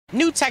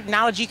New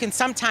technology can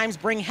sometimes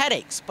bring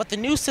headaches, but the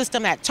new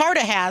system that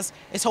TARTA has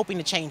is hoping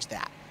to change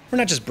that. We're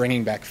not just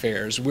bringing back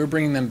fares, we're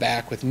bringing them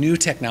back with new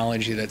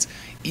technology that's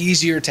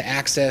easier to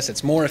access,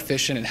 it's more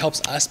efficient, and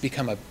helps us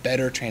become a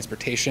better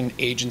transportation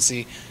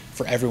agency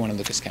for everyone in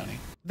Lucas County.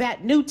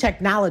 That new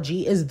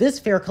technology is this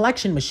fare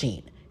collection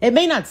machine. It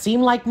may not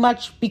seem like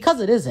much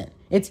because it isn't.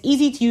 It's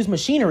easy to use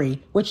machinery,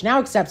 which now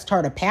accepts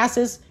TARTA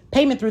passes,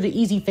 payment through the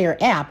Easy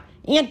Fare app,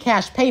 and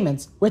cash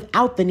payments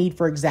without the need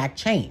for exact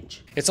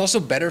change. It's also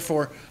better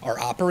for our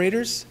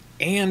operators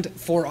and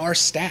for our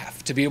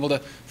staff to be able to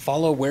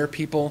follow where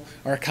people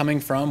are coming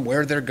from,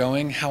 where they're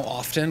going, how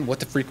often, what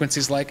the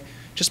frequency's like.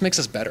 Just makes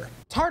us better.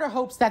 TARTA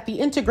hopes that the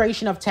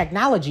integration of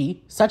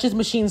technology, such as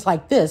machines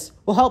like this,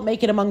 will help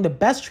make it among the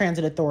best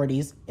transit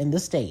authorities in the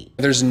state.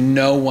 There's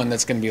no one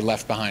that's going to be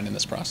left behind in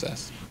this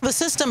process. The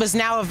system is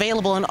now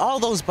available in all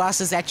those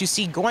buses that you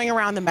see going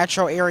around the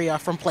metro area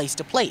from place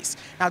to place.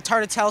 Now,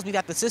 TARTA tells me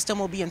that the system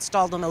will be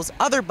installed on those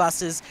other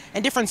buses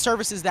and different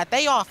services that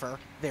they offer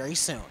very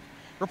soon.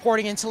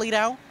 Reporting in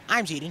Toledo,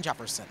 I'm Jaden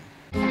Jefferson.